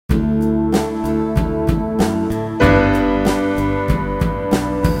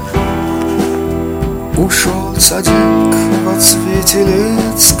Ушел цадик, во цвете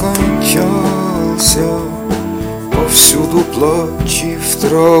лет скончался, повсюду плач и в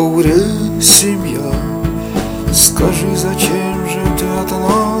трауре семья. Скажи, зачем же ты от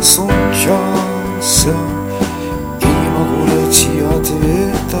нас умчался? И не могу найти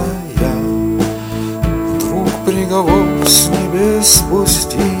ответа я. Вдруг приговор с небес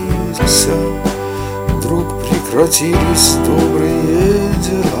спустился, вдруг прекратились добрые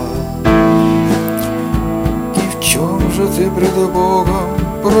дела. В чем же ты пред Богом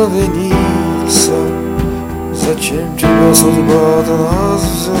провинился? Зачем тебя судьба от нас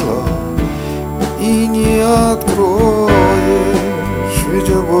взяла? И не откроешь,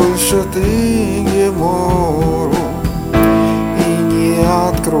 ведь больше ты Гемору. И не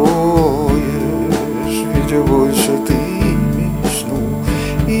откроешь, ведь больше ты Мишну.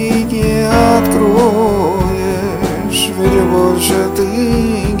 И не откроешь, ведь больше ты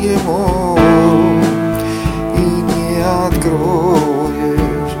Гемору.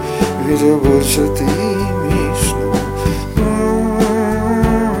 Откроешь, ведь больше ты